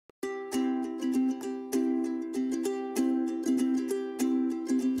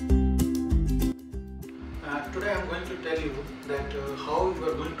you that how you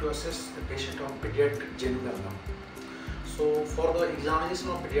are going to assess the patient on Pediatrics Genu Valgum. So for the examination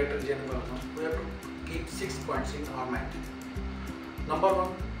of Pediatrics Genu Valgum, we have to keep 6 points in our mind. Number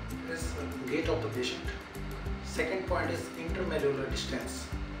 1 is gait of the patient. Second point is intermalleolar distance.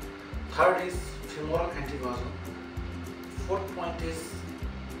 Third is femoral anteversion. Fourth point is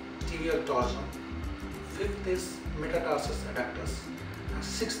tibial torsion. Fifth is metatarsus adductus. And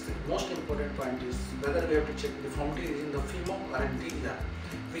sixth, most important point is whether we have to check deformity is in the femur or in tibia,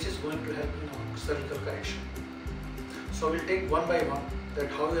 which is going to help in our surgical correction. So we'll take one by one that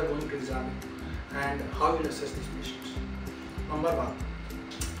how we are going to examine and how we will assess these patients. Number 1,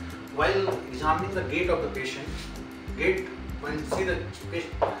 while examining the gait of the patient, when we see the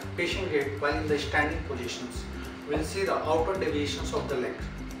patient gait while in the standing positions, we will see the outer deviations of the leg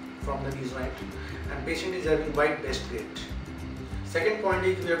from the knee joint, and patient is having wide best gait. Second point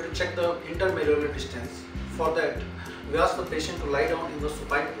is we have to check the intermalleolar distance. For that, we ask the patient to lie down in the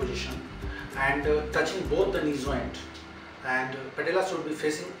supine position and touching both the knee joint, and patella should be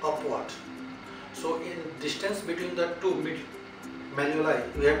facing upward. So in distance between the two mid malleoli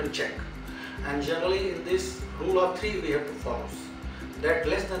we have to check, and generally in this rule of 3 we have to follow that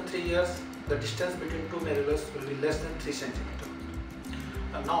less than 3 years the distance between two malleolus will be less than 3 cm.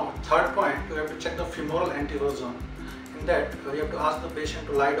 And now third point, we have to check the femoral anteversion. In that we have to ask the patient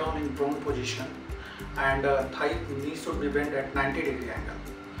to lie down in prone position, and knee should be bent at 90-degree angle,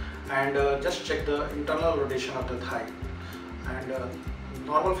 and just check the internal rotation of the thigh. And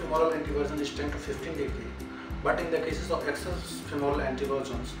normal femoral anteversion is 10 to 15 degree, but in the cases of excess femoral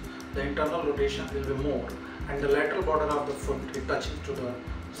anteversions, the internal rotation will be more, and the lateral border of the foot is touching to the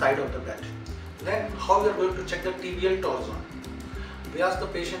side of the bed. Then how we are going to check the tibial torsion? We ask the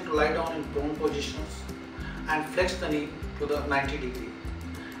patient to lie down in prone positions and flex the knee to the 90 degree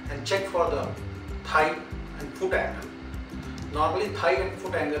and check for the thigh and foot angle. Normally thigh and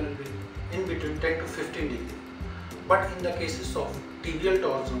foot angle will be in between 10 to 15 degree, but in the cases of tibial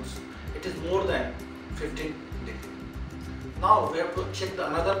torsions it is more than 15 degree. Now we have to check the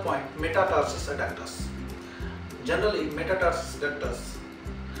another point, metatarsus adductus. Generally metatarsus adductus,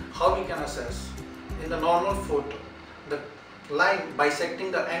 how we can assess? In the normal foot, the line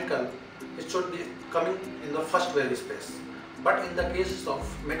bisecting the ankle, it should be coming in the first valve space, but in the cases of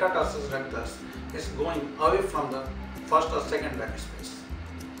metatarsus adductus, is going away from the first or second valve space.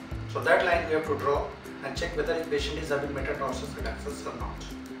 So that line we have to draw and check whether the patient is having metatarsus adductus or not.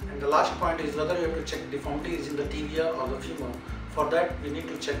 And the last point is whether we have to check deformity is in the tibia or the femur. For that we need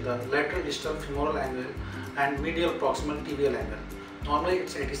to check the lateral distal femoral angle and medial proximal tibial angle. Normally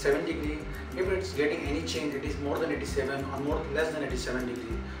it's 87 degree. If it's getting any change, it is more than 87 or less than 87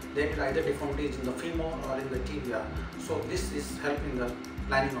 degree, then it either deformity is in the femur or in the tibia. So this is help in the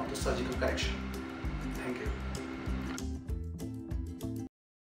planning of the surgical correction. Thank you.